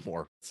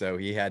anymore. So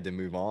he had to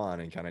move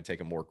on and kind of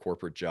take a more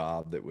corporate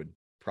job that would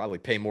probably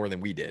pay more than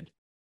we did.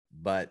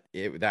 But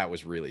that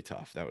was really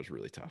tough.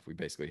 We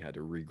basically had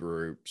to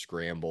regroup,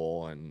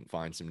 scramble, and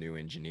find some new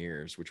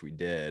engineers, which we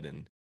did.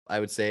 And I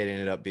would say it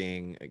ended up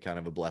being kind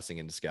of a blessing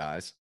in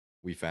disguise.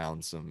 We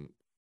found some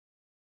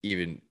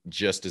even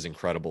just as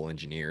incredible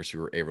engineers who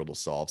were able to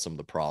solve some of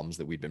the problems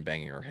that we'd been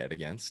banging our head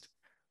against.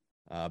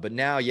 But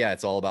now,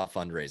 it's all about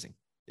fundraising.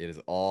 It is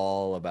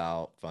all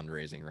about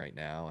fundraising right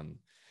now. And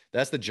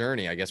that's the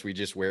journey. I guess we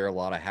just wear a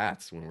lot of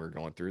hats when we're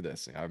going through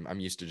this. I'm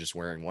used to just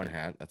wearing one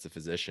hat. That's a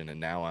physician. And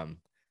now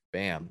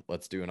bam,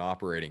 let's do an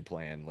operating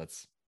plan.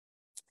 Let's,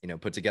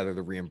 put together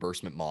the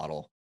reimbursement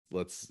model.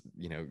 Let's,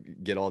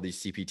 get all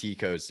these CPT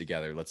codes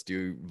together. Let's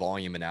do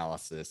volume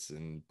analysis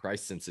and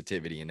price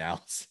sensitivity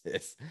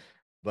analysis.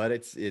 But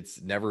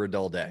it's never a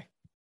dull day,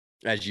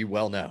 as you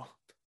well know.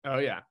 Oh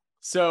yeah.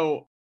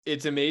 So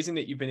it's amazing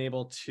that you've been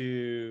able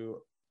to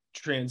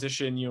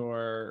transition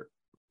your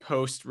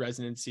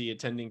post-residency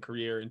attending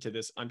career into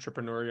this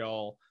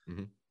entrepreneurial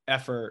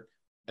effort.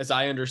 As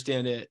I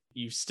understand it,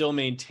 you still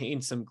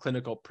maintain some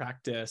clinical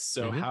practice.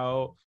 So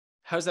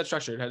how's that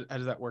structured? How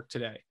does that work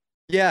today?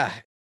 Yeah,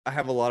 I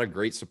have a lot of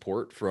great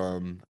support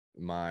from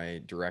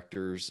my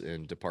directors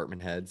and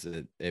department heads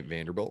at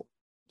Vanderbilt.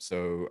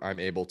 So I'm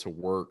able to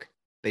work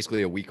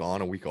basically a week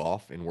on, a week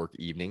off, and work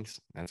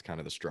evenings. That's kind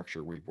of the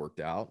structure we've worked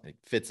out. It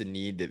fits a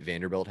need that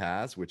Vanderbilt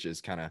has, which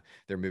is kind of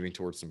they're moving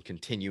towards some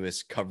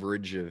continuous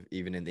coverage of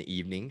even in the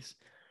evenings,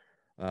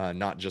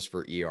 not just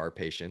for ER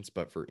patients,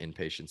 but for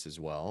inpatients as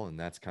well. And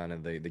that's kind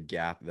of the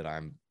gap that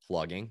I'm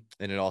plugging.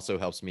 And it also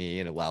helps me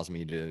and allows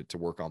me to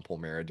work on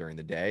Pulmera during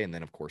the day. And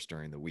then, of course,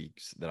 during the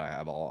weeks that I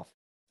have off.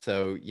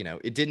 So,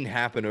 it didn't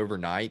happen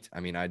overnight. I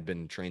mean, I'd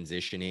been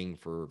transitioning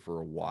for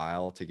a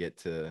while to get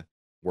to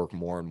work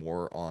more and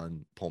more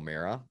on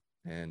Pulmera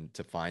and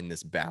to find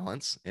this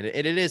balance. And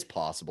it is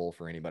possible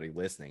for anybody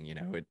listening.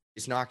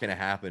 It's not going to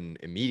happen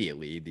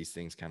immediately. These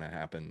things kind of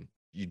happen.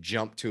 You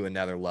jump to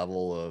another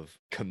level of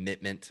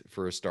commitment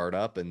for a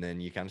startup, and then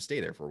you kind of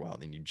stay there for a while.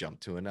 Then you jump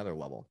to another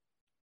level.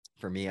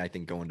 For me, I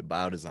think going to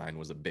biodesign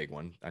was a big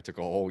one. I took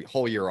a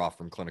whole year off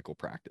from clinical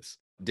practice.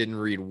 Didn't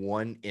read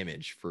one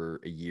image for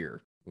a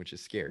year, which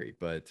is scary.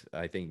 But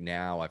I think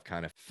now I've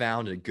kind of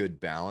found a good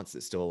balance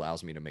that still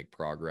allows me to make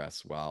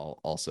progress while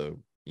also,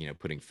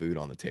 putting food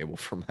on the table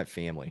for my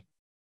family.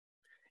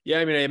 Yeah,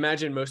 I mean, I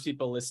imagine most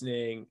people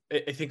listening,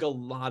 I think a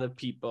lot of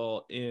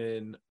people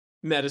in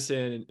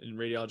medicine and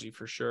radiology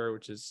for sure,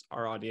 which is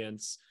our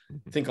audience,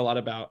 think a lot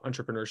about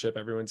entrepreneurship.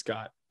 Everyone's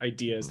got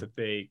ideas that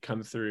they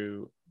come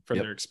through from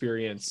their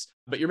experience,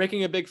 but you're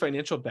making a big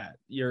financial bet.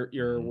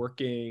 You're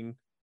working,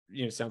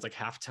 sounds like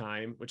half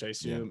time, which I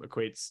assume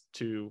equates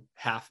to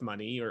half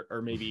money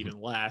or maybe even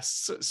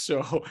less.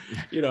 So,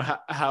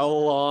 how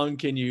long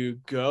can you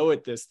go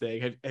at this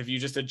thing? Have you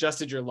just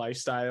adjusted your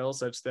lifestyle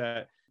such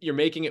that you're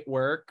making it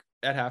work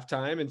at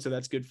halftime, and so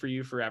that's good for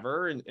you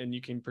forever, and you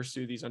can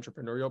pursue these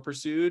entrepreneurial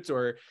pursuits?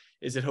 Or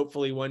is it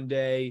hopefully one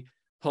day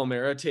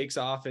Pulmera takes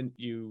off and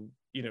you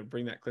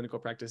bring that clinical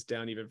practice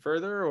down even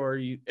further, or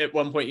you at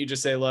one point you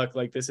just say, look,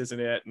 like this isn't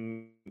it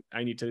and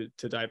I need to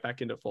dive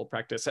back into full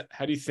practice?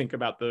 How do you think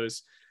about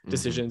those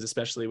decisions,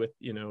 especially with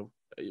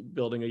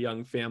building a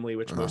young family,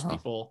 which most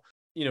people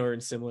are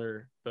in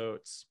similar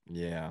boats?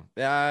 Yeah,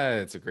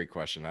 it's a great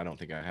question. I don't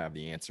think I have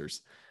the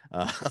answers.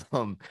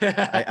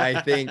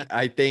 I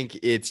think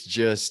it's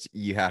just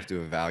you have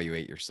to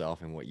evaluate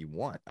yourself and what you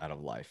want out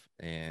of life.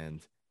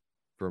 And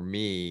for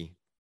me,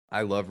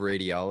 I love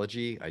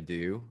radiology. I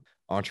do.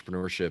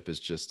 Entrepreneurship is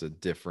just a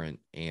different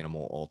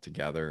animal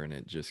altogether, and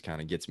it just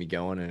kind of gets me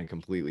going in a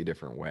completely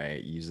different way.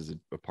 It uses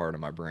a part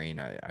of my brain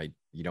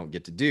you don't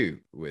get to do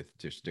with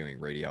just doing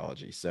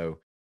radiology. So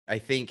I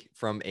think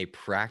from a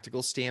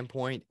practical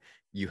standpoint,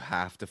 you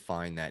have to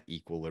find that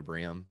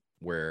equilibrium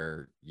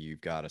where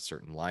you've got a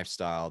certain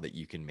lifestyle that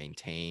you can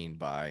maintain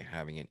by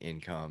having an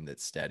income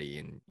that's steady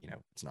and,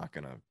 it's not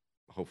going to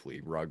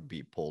hopefully rug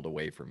be pulled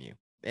away from you.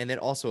 And it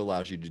also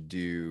allows you to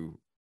do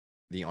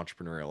the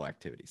entrepreneurial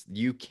activities.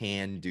 You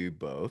can do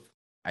both.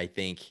 I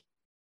think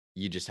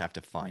you just have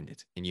to find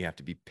it, and you have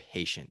to be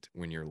patient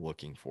when you're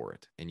looking for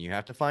it. And you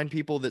have to find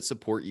people that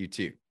support you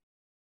too.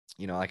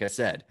 Like I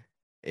said,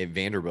 at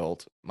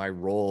Vanderbilt, my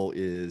role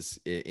is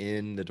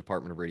in the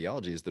Department of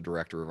Radiology as the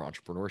director of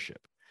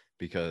entrepreneurship,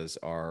 because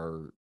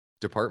our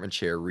department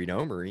chair, Reed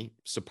Omery,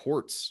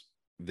 supports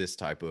this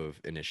type of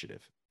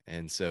initiative.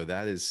 And so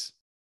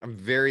I'm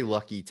very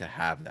lucky to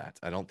have that.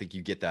 I don't think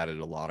you get that at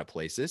a lot of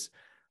places,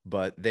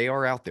 but they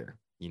are out there.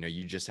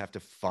 You just have to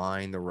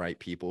find the right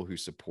people who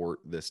support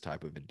this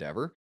type of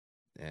endeavor,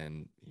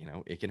 and,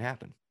 it can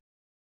happen.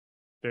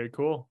 Very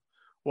cool.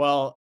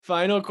 Well,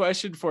 final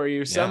question for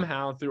you.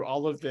 Somehow through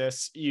all of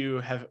this, you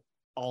have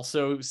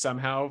also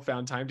somehow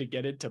found time to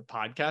get into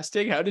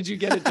podcasting. How did you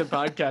get into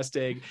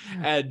podcasting?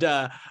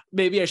 And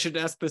maybe I should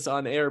ask this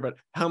on air, but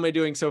how am I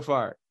doing so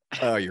far?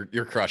 Oh,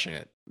 you're crushing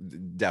it.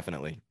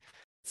 Definitely.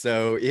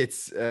 So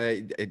it's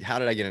how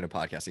did I get into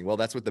podcasting? Well,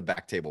 that's with the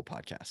Backtable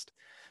podcast.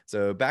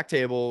 So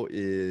Backtable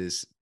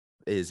is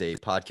a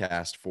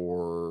podcast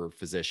for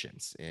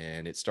physicians,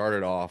 and it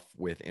started off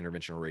with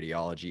interventional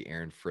radiology.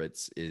 Aaron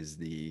Fritz is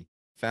the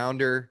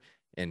founder,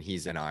 and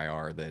he's an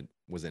IR that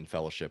was in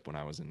fellowship when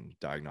I was in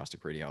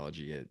diagnostic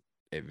radiology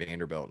at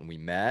Vanderbilt, and we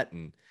met,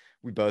 and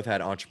we both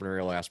had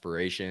entrepreneurial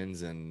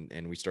aspirations, and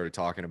we started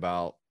talking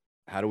about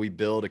how do we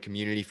build a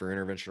community for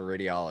interventional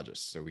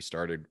radiologists. So we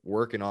started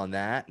working on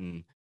that,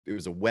 and it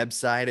was a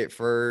website at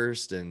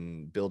first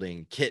and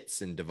building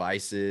kits and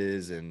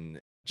devices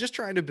and just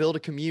trying to build a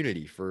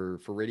community for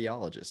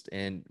radiologists.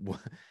 And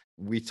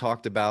we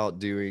talked about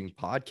doing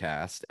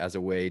podcasts as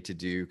a way to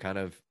do kind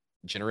of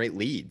generate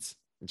leads,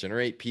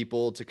 generate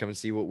people to come and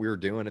see what we were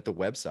doing at the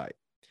website.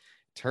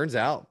 Turns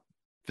out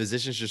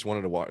physicians just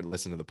wanted to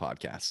listen to the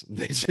podcast.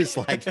 They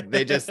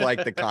just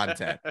like the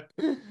content.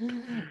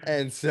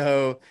 And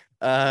so,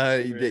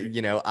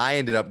 I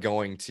ended up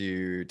going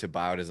to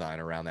biodesign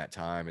around that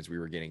time as we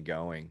were getting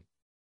going,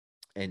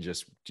 and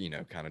just,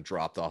 kind of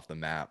dropped off the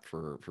map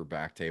for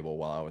Backtable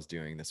while I was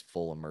doing this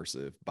full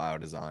immersive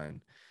biodesign,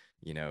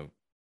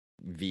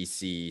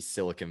 VC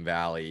Silicon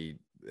Valley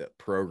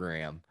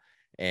program.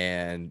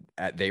 And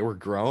they were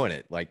growing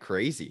it like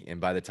crazy.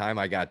 And by the time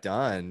I got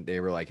done,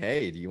 they were like,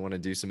 "Hey, do you want to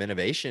do some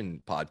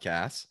innovation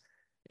podcasts?"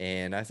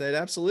 And I said,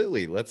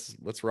 "Absolutely. Let's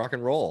rock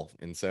and roll."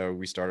 And so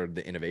we started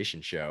the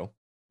innovation show,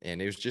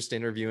 and it was just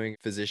interviewing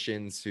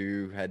physicians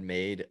who had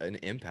made an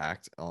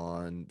impact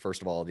on,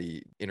 first of all,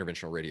 the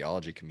interventional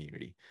radiology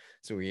community.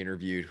 So we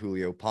interviewed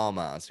Julio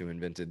Palmas, who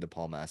invented the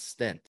Palmas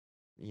stent,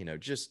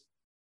 just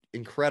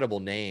incredible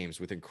names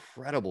with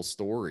incredible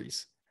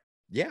stories.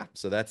 Yeah.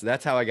 So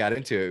that's how I got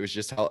into it. It was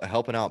just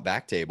helping out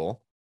Backtable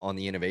on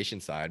the innovation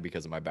side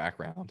because of my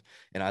background.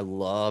 And I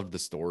loved the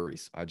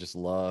stories. I just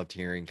loved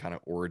hearing kind of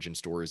origin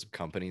stories of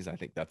companies. I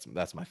think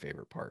that's my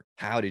favorite part.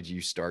 How did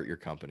you start your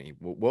company?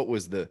 What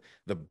was the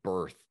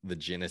birth, the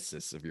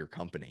genesis of your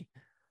company?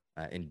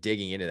 And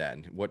digging into that,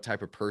 and what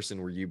type of person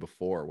were you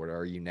before? What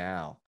are you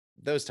now?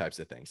 Those types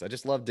of things. I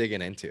just love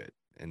digging into it.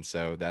 And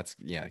so that's,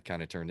 it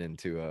kind of turned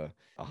into a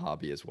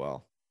hobby as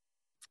well.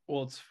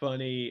 Well, it's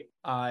funny.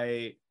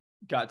 I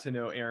got to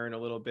know Aaron a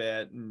little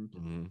bit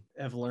and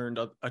have learned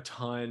a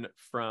ton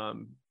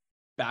from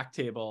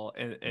Backtable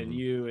and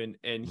you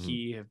and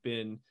he have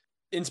been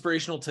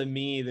inspirational to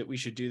me that we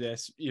should do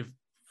this.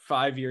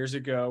 5 years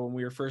ago, when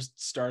we were first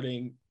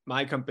starting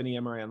my company,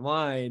 MRI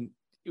Online,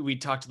 we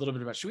talked a little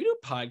bit about, should we do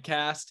a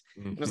podcast?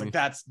 And I was like,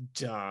 that's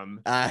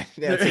dumb. That's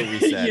what we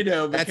said.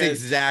 That's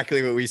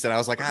exactly what we said. I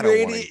was like, I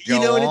don't want to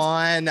go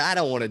on. I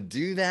don't want to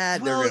do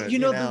that. Well,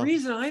 the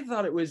reason I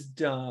thought it was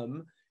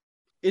dumb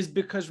is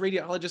because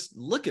radiologists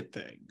look at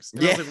things.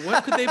 And I was like,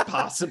 what could they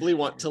possibly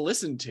want to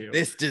listen to?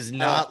 This does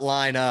not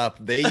line up.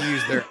 They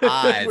use their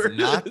eyes,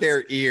 not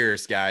their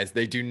ears, guys.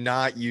 They do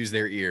not use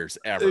their ears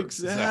ever.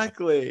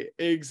 Exactly.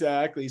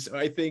 So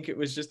I think it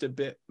was just a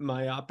bit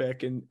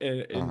myopic and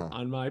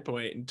on my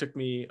point, and took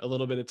me a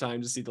little bit of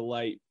time to see the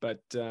light. But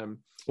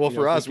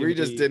for us, we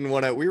just didn't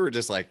want to. We were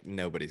just like,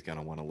 nobody's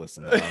gonna want to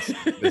listen to us.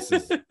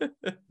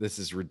 This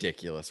is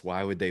ridiculous.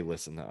 Why would they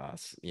listen to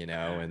us?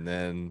 And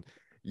then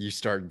you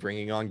start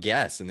bringing on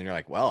guests, and then you're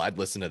like, well, I'd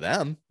listen to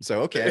them.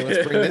 So, okay,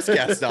 let's bring this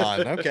guest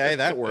on. Okay,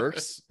 that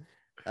works.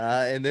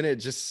 And then it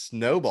just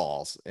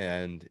snowballs.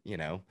 And,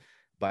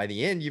 by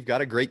the end, you've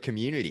got a great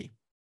community.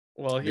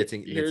 Well, it's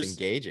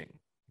engaging.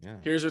 Yeah.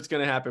 Here's what's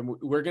going to happen.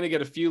 We're going to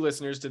get a few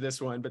listeners to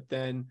this one, but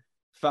then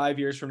 5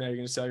 years from now, you're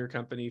going to sell your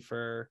company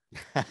for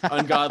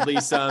ungodly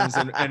sums.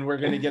 And we're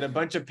going to get a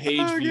bunch of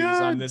page views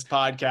on this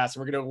podcast. And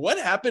we're going to, what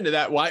happened to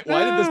that? Why did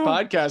this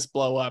podcast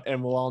blow up?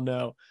 And we'll all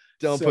know.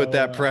 Don't put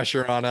that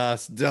pressure on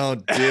us.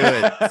 Don't do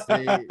it.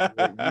 See,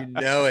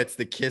 it's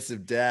the kiss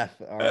of death.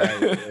 All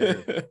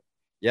right.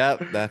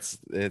 Yep.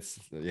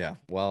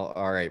 Well,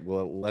 all right.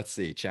 Well, let's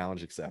see.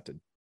 Challenge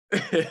accepted.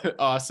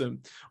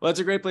 Awesome. Well,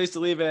 that's a great place to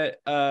leave it.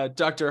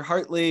 Dr.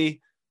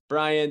 Hartley,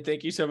 Bryan,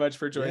 thank you so much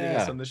for joining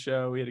us on the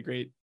show. I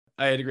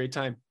had a great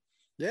time.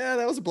 Yeah,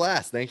 that was a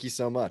blast. Thank you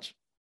so much.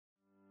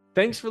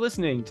 Thanks for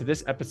listening to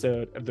this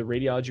episode of the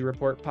Radiology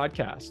Report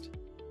podcast.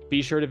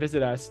 Be sure to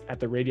visit us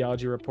at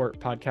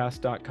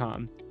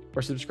theradiologyreportpodcast.com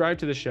or subscribe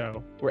to the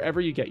show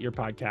wherever you get your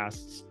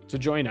podcasts to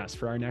join us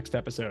for our next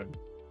episode.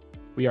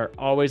 We are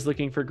always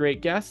looking for great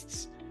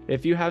guests.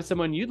 If you have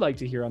someone you'd like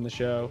to hear on the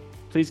show,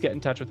 please get in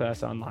touch with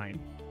us online.